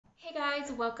Hey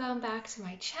guys, welcome back to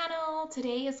my channel.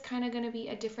 Today is kind of going to be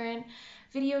a different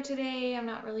video today. I'm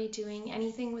not really doing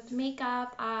anything with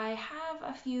makeup. I have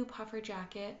a few puffer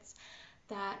jackets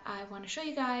that I want to show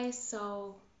you guys,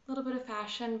 so a little bit of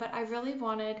fashion, but I really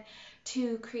wanted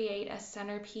to create a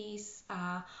centerpiece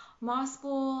moss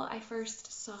bowl. I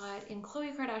first saw it in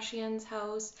Khloe Kardashian's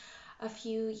house a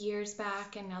few years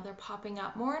back, and now they're popping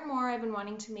up more and more. I've been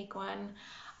wanting to make one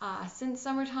since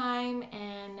summertime,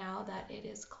 and now that it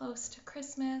is close to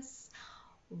Christmas,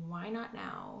 why not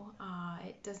now?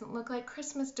 It doesn't look like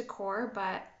Christmas decor,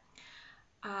 but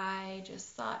I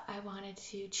just thought I wanted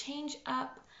to change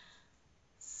up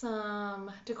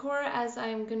some decor as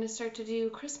I'm going to start to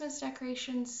do Christmas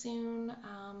decorations soon.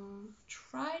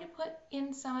 Try to put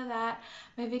in some of that.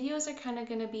 My videos are kind of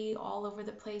going to be all over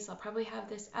the place. I'll probably have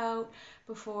this out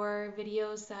before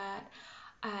videos that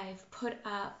I've put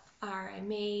up or I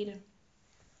made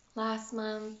last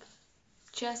month,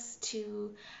 just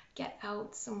to get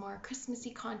out some more Christmassy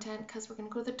content, because we're going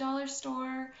to go to the dollar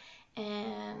store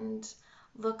and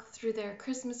look through their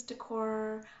Christmas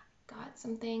decor. Got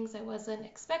some things I wasn't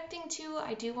expecting to.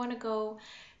 I do want to go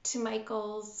to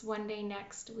Michael's one day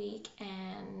next week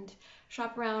and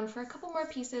shop around for a couple more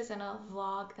pieces, and I'll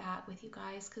vlog that with you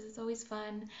guys because it's always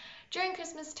fun during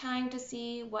Christmas time to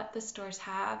see what the stores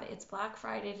have. It's Black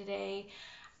Friday today,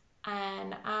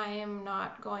 and I am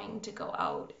not going to go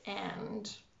out and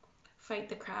fight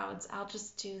the crowds. I'll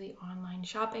just do the online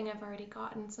shopping. I've already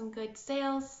gotten some good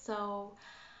sales, so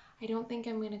I don't think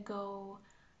I'm going to go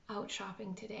out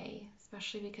shopping today,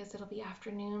 especially because it'll be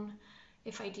afternoon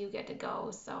if I do get to go,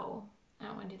 so I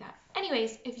don't want to do that.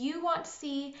 Anyways, if you want to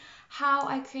see how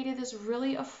I created this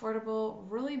really affordable,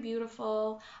 really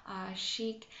beautiful,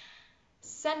 chic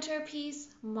centerpiece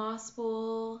moss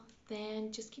bowl,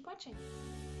 then just keep watching.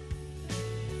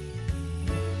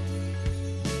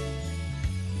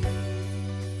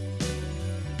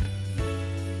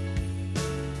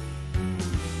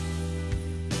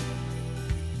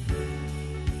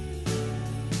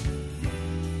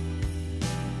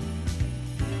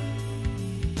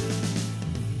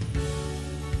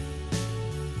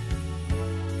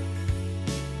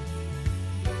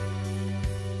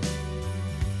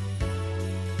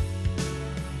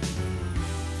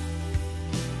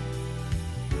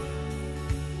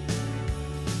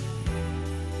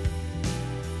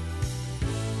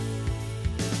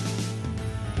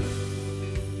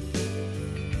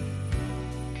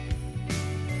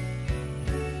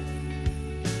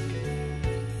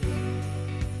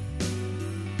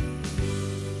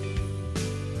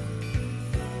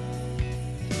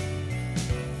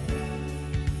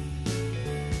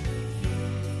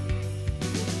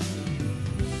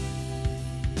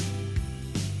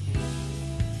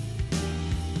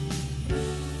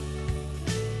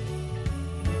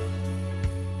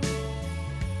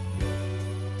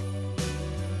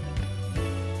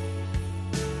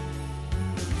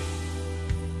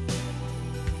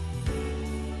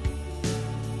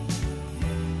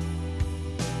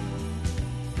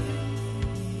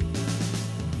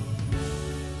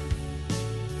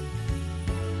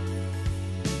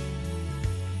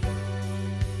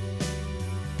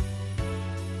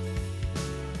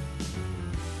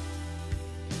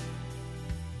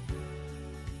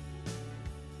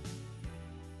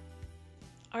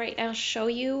 Alright, I'll show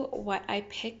you what I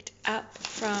picked up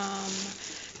from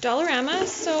Dollarama.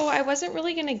 So I wasn't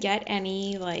really going to get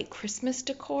any like Christmas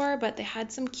decor, but they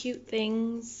had some cute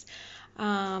things.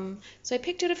 So I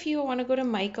picked out a few. I want to go to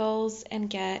Michael's and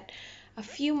get a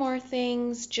few more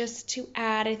things just to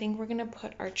add. I think we're going to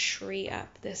put our tree up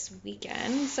this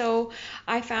weekend. So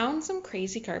I found some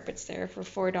crazy carpets there for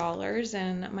 $4,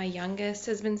 and my youngest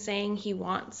has been saying he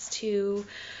wants to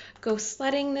go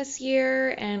sledding this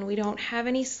year, and we don't have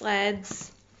any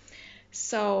sleds,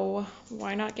 so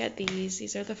why not get these?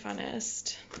 These are the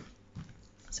funnest.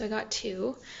 So I got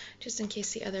two just in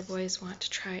case the other boys want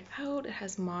to try it out. It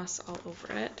has moss all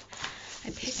over it. I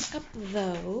picked up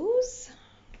those,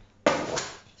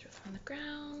 threw them on the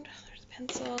ground. There's a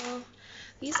pencil.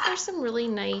 These are some really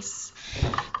nice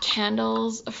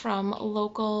candles from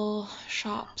local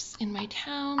shops in my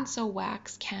town. So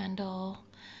wax candle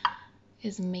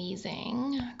is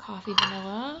amazing. Coffee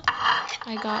vanilla.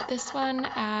 I got this one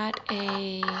at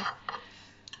a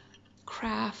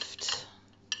craft.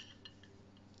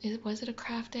 Was it a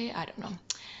craft day? I don't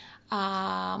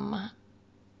know.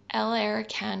 El Air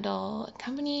Candle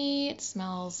Company. It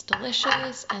smells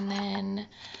delicious. And then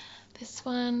this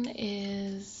one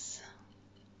is,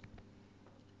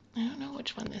 I don't know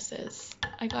which one this is.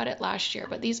 I got it last year,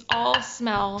 but these all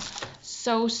smell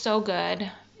so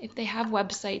good. If they have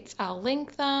websites, I'll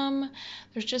link them.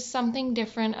 There's just something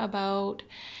different about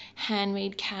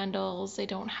handmade candles. They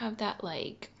don't have that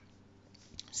like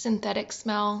synthetic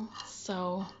smell.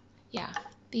 So yeah,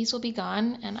 these will be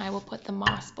gone and I will put the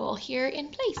moss bowl here in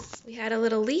place. We had a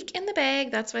little leak in the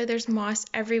bag. That's why there's moss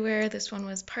everywhere. This one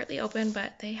was partly open,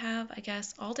 but they have, I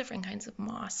guess, all different kinds of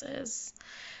mosses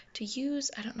to use.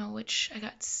 I don't know which. I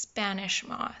got Spanish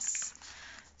moss.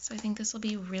 So I think this will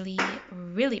be really,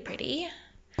 really pretty.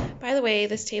 By the way,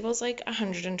 this table is like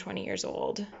 120 years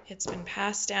old. It's been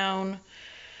passed down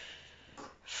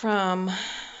from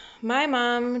my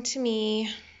mom to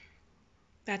me.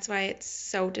 That's why it's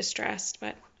so distressed,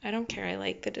 but I don't care. I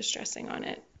like the distressing on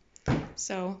it.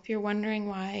 So if you're wondering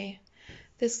why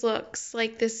this looks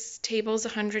like this table's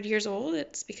 100 years old,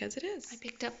 it's because it is. I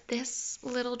picked up this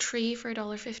little tree for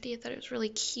 $1.50. I thought it was really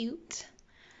cute.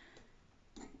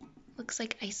 Looks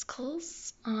like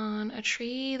icicles on a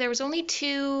tree. There was only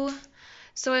 2,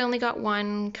 so I only got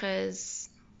 1 because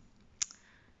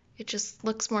it just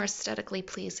looks more aesthetically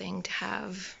pleasing to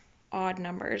have odd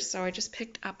numbers. So I just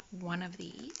picked up 1 of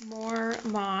these. More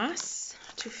moss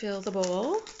to fill the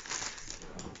bowl.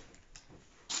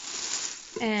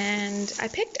 And I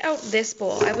picked out this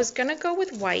bowl. I was gonna go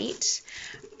with white,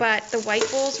 but the white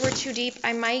bowls were too deep.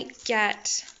 I might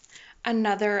get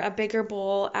a bigger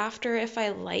bowl after if I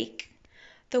like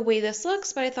the way this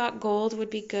looks, but I thought gold would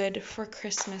be good for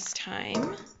Christmas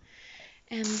time.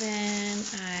 And then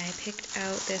I picked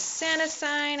out this Santa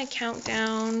sign, a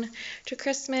countdown to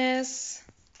Christmas.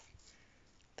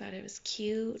 Thought it was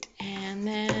cute. And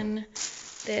then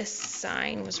this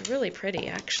sign was really pretty,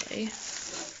 actually. It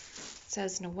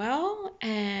says Noel,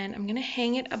 and I'm gonna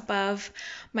hang it above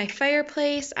my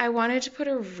fireplace. I wanted to put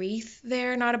a wreath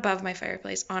there, not above my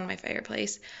fireplace, on my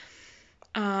fireplace.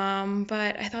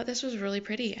 But I thought this was really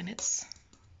pretty, and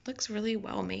looks really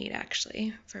well made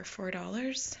actually for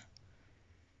 $4.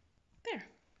 There,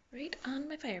 right on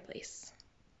my fireplace.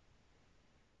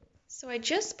 So I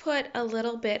just put a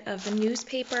little bit of the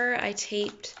newspaper. I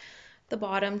taped the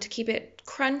bottom to keep it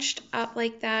crunched up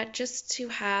like that, just to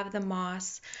have the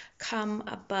moss come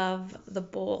above the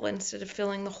bowl instead of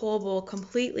filling the whole bowl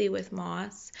completely with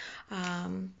moss.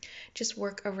 Just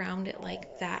work around it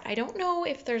like that. I don't know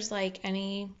if there's like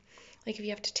if you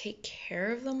have to take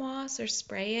care of the moss or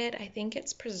spray it. I think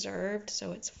it's preserved,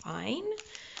 so it's fine.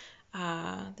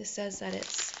 This says that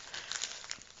it's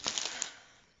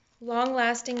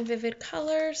long-lasting vivid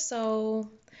color, so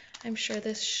I'm sure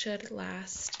this should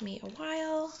last me a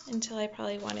while until I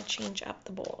probably want to change up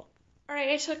the bowl. All right,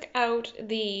 I took out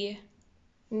the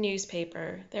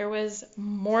newspaper. There was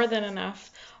more than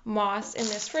enough moss in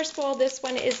this first bowl. This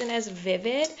one isn't as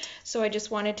vivid, so I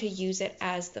just wanted to use it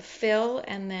as the fill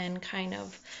and then kind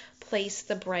of place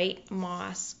the bright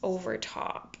moss over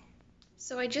top.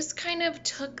 So I just kind of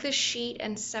took the sheet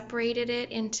and separated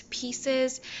it into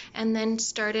pieces and then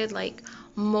started like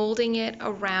molding it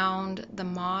around the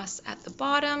moss at the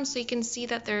bottom. So you can see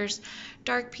that there's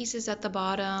dark pieces at the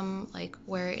bottom, like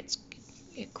where it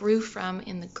grew from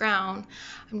in the ground.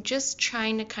 I'm just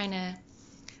trying to kind of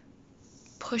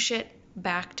push it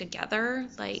back together.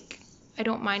 Like, I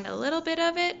don't mind a little bit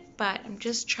of it, but I'm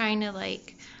just trying to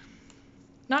like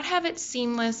not have it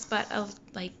seamless, but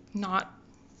like not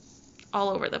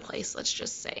all over the place, let's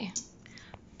just say.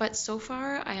 But so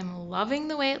far I am loving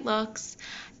the way it looks.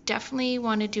 Definitely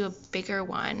want to do a bigger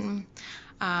one,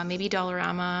 maybe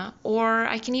Dollarama, or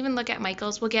I can even look at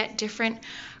Michael's. We'll get different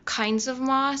kinds of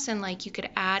moss and like you could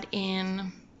add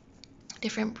in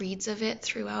different breeds of it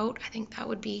throughout. I think that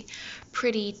would be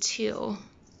pretty too.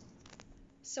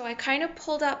 So I kind of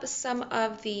pulled up some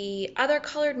of the other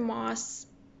colored moss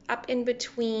up in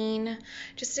between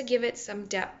just to give it some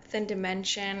depth and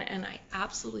dimension, and I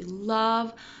absolutely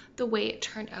love the way it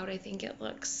turned out. I think it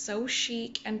looks so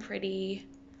chic and pretty.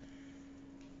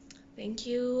 Thank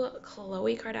you,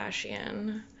 Khloe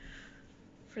Kardashian,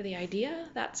 for the idea.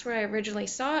 That's where I originally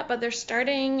saw it, but they're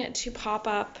starting to pop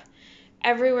up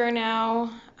everywhere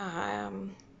now.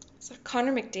 So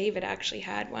Connor McDavid actually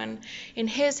had one in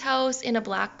his house in a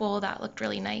black bowl that looked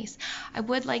really nice. I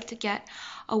would like to get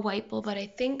a white bowl, but I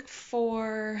think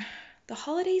for the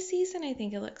holiday season, I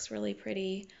think it looks really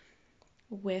pretty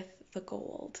with the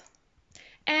gold.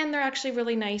 And they're actually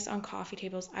really nice on coffee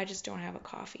tables. I just don't have a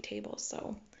coffee table,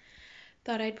 so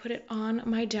thought I'd put it on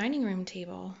my dining room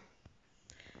table.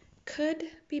 Could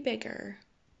be bigger.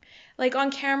 Like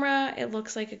on camera, it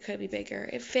looks like it could be bigger.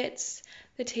 It fits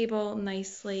the table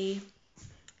nicely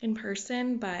in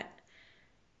person, but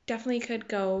definitely could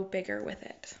go bigger with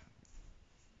it.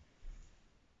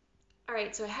 All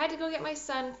right, so I had to go get my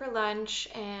son for lunch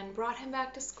and brought him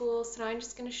back to school. So now I'm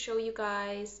just going to show you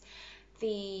guys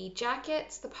the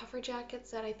jackets, the puffer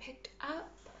jackets that I picked up.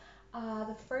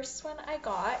 The first one I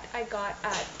got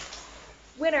at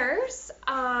Winners.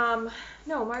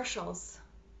 No, Marshall's.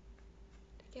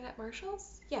 Did I get it at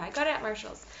Marshall's? Yeah, I got it at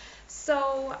Marshall's.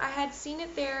 So I had seen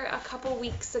it there a couple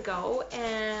weeks ago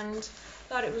and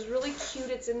thought it was really cute.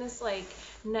 It's in this like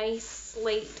nice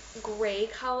slate gray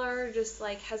color, just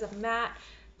like has a matte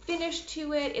finish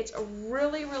to it. It's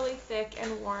really, really thick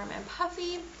and warm and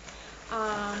puffy.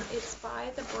 It's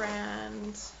by the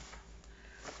brand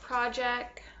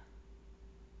Project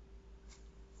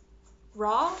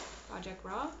Raw.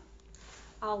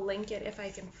 I'll link it if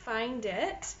I can find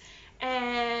it.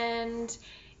 And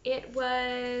it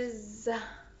was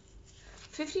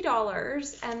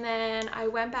 $50, and then I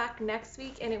went back next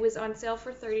week and it was on sale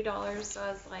for $30, so I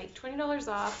was like $20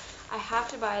 off. I have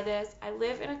to buy this. I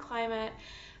live in a climate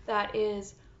that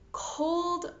is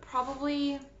cold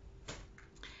probably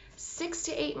 6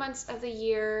 to 8 months of the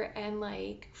year and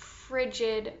like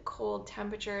frigid cold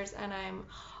temperatures, and I'm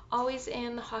always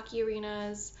in the hockey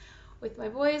arenas with my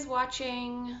boys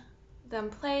watching them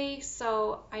play,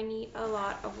 so I need a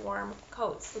lot of warm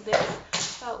coats. So this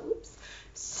felt,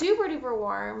 super duper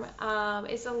warm.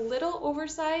 It's a little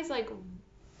oversized,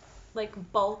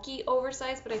 like bulky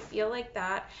oversized, but I feel like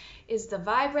that is the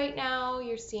vibe right now.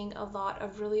 You're seeing a lot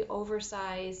of really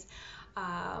oversized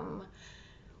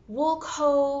wool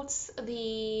coats,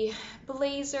 the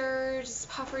blazers,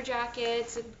 puffer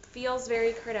jackets. It feels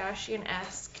very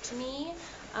Kardashian-esque to me.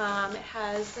 It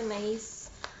has the nice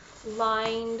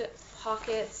lined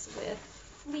pockets with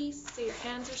fleece, so your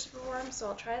hands are super warm. So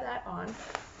I'll try that on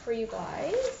for you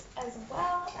guys, as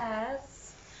well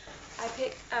as I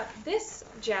picked up this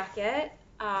jacket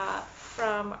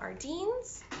from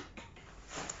Adrene's.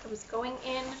 I was going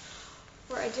in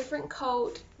for a different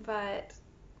coat, but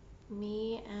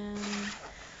me and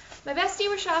my bestie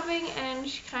were shopping and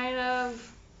she kind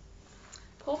of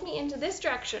pulled me into this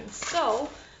direction. So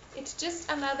it's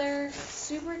just another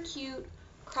super cute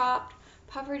cropped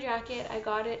puffer jacket. I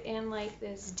got it in like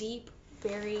this deep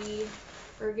berry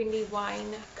burgundy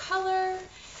wine color.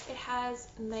 It has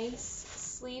nice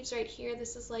sleeves right here.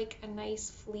 This is like a nice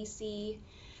fleecy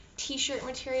t-shirt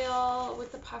material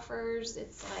with the puffers.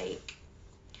 It's like,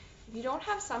 if you don't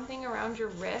have something around your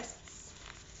wrists,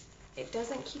 it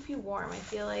doesn't keep you warm. I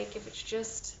feel like if it's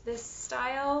just this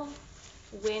style,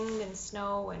 wind and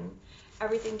snow and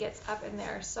everything gets up in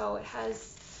there. So it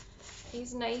has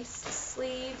these nice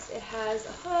sleeves. It has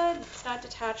a hood, it's not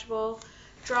detachable,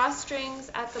 drawstrings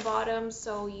at the bottom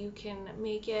so you can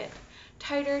make it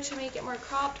tighter to make it more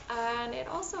cropped, and it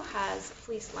also has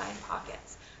fleece lined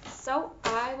pockets. So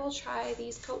I will try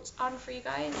these coats on for you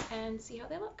guys and see how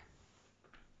they look.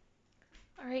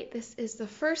 All right, this is the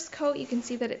first coat. You can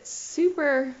see that it's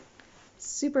super,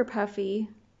 super puffy,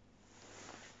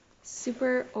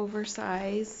 super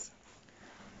oversized,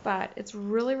 but it's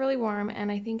really, really warm,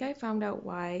 and I think I found out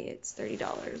why it's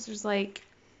 $30. There's like,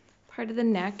 part of the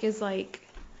neck is like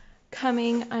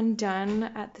coming undone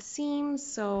at the seams,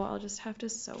 so I'll just have to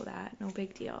sew that, no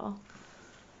big deal.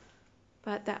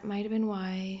 But that might have been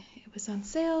why it was on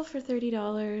sale for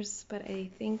 $30, but I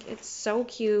think it's so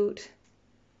cute.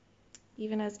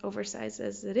 Even as oversized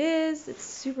as it is, it's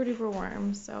super duper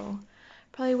warm, so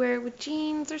probably wear it with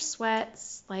jeans or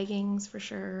sweats, leggings for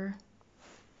sure.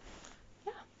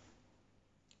 Yeah.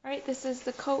 All right, this is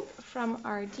the coat from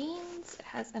Adrene's. It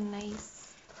has a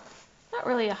nice, not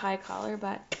really a high collar,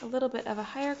 but a little bit of a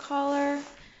higher collar,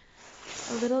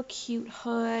 a little cute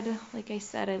hood. Like I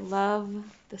said, I love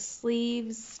the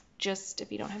sleeves, just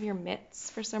if you don't have your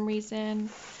mitts for some reason,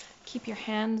 keep your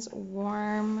hands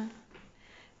warm.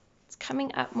 It's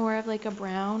coming up more of like a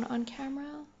brown on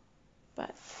camera,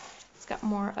 but it's got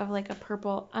more of like a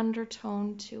purple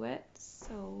undertone to it.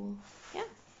 So yeah,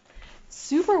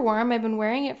 super warm. I've been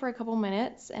wearing it for a couple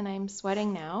minutes and I'm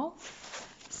sweating now.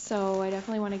 So I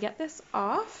definitely want to get this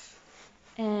off.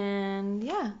 And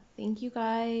yeah, thank you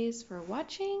guys for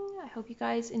watching. I hope you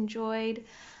guys enjoyed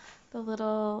the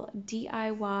little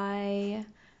DIY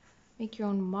make your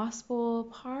own moss bowl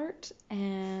part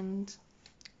and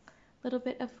little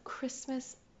bit of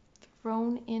Christmas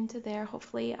thrown into there.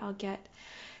 Hopefully I'll get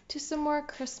to some more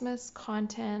Christmas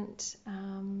content.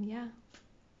 Yeah.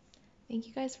 Thank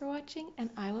you guys for watching,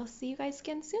 and I will see you guys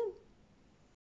again soon.